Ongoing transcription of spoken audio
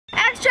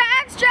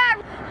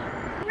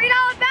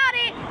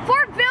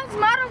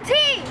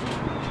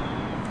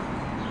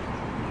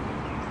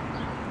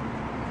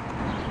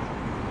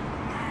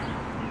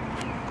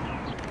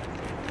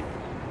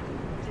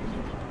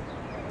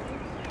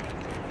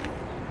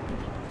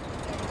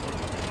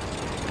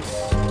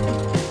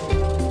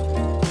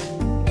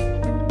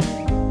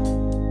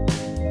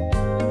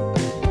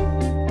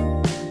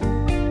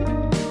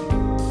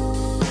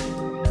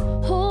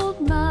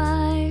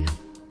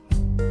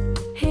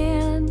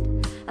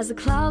as the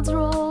clouds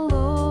roll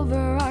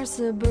over our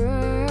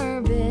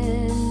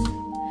suburban,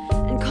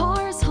 and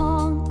cars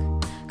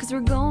honk, cause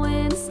we're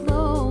going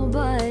slow,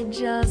 but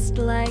just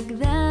like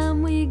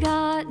them, we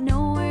got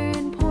nowhere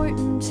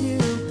important to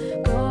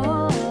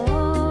go.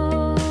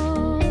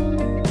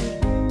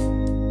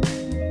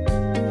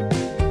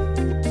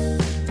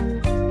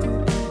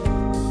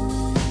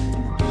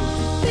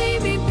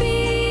 Baby,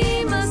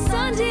 be my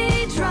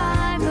Sunday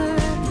driver,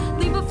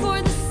 leave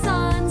before the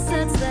sun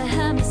sets the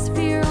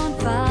hemisphere on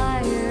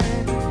fire,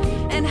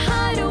 and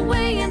hide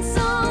away in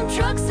some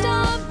truck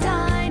stop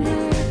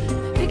diner,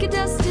 pick a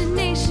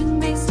destination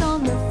based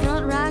on the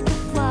front rack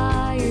of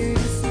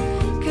flyers,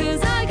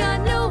 cause I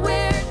got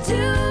nowhere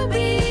to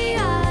be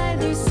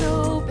either,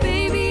 so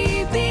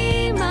baby,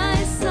 be my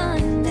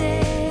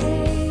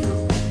Sunday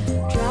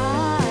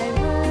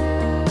driver.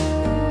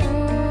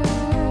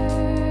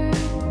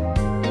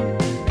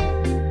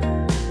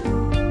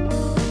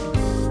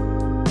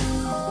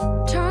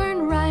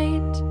 Turn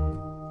right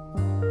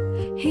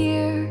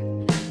here,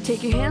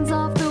 take your hands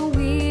off the